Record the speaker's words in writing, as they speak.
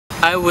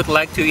I would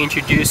like to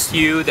introduce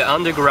you the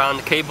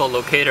underground cable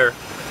locator.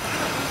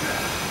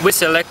 We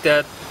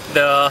selected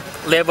the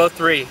level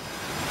 3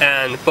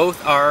 and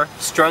both are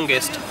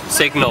strongest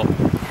signal.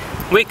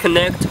 We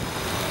connect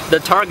the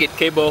target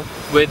cable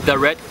with the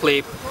red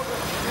clip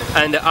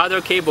and the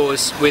other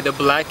cables with the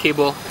black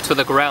cable to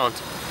the ground.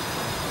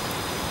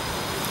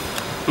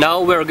 Now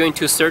we're going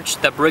to search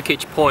the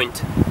breakage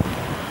point.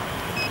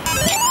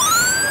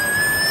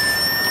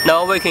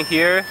 Now we can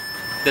hear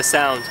the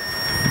sound.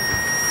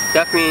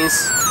 That means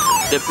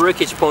the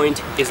breakage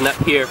point is not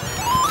here.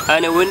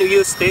 And when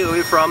you stay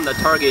away from the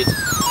target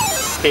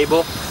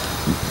cable,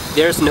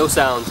 there's no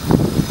sound.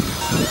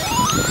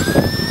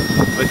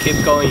 We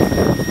keep going.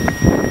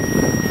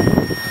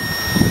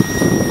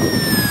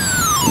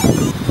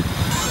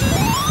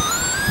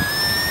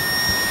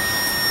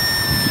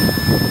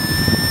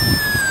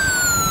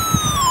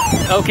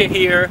 Okay,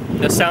 here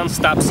the sound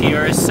stops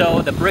here,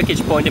 so the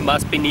breakage point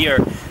must be near.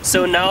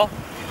 So now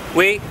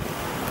we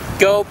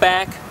go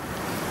back,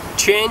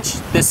 change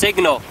the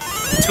signal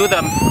to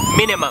the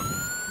minimum.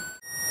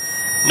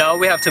 Now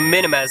we have to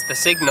minimize the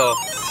signal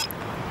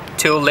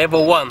to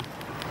level 1.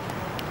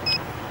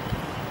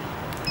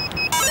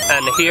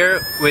 And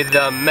here with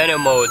the manual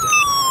mode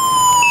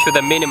to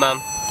the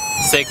minimum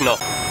signal.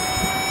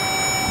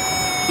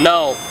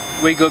 Now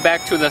we go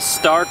back to the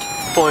start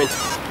point,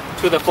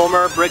 to the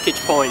former breakage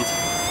point.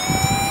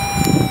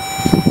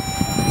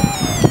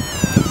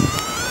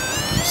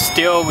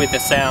 Still with the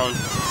sound.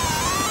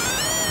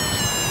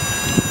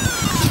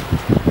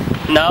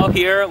 Now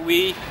here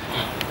we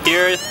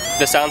hear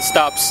the sound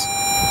stops.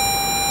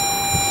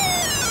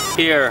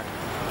 Here,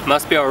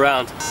 must be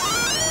around.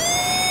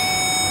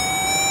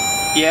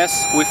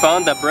 Yes, we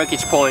found the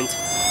breakage point.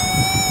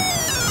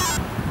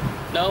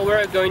 Now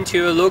we're going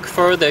to look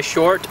for the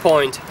short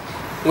point.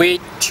 We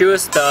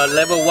choose the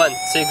level 1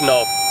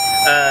 signal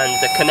and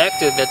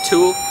connect the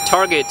 2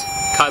 target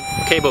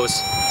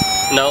cables.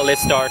 Now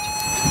let's start.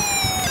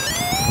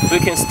 We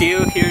can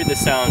still hear the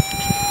sound,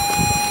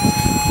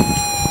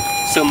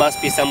 so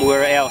must be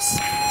somewhere else.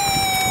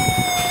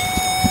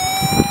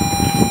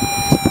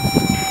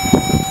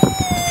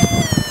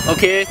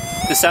 Okay,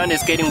 the sound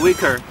is getting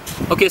weaker.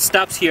 Okay, it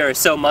stops here,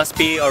 so must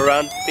be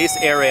around this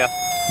area.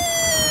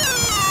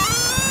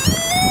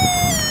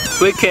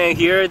 We can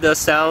hear the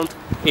sound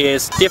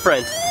is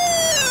different.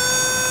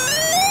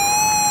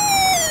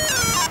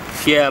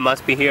 Yeah,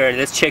 must be here.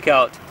 Let's check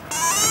out.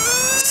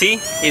 See,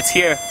 it's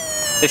here,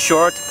 the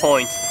short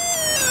point.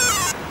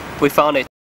 We found it.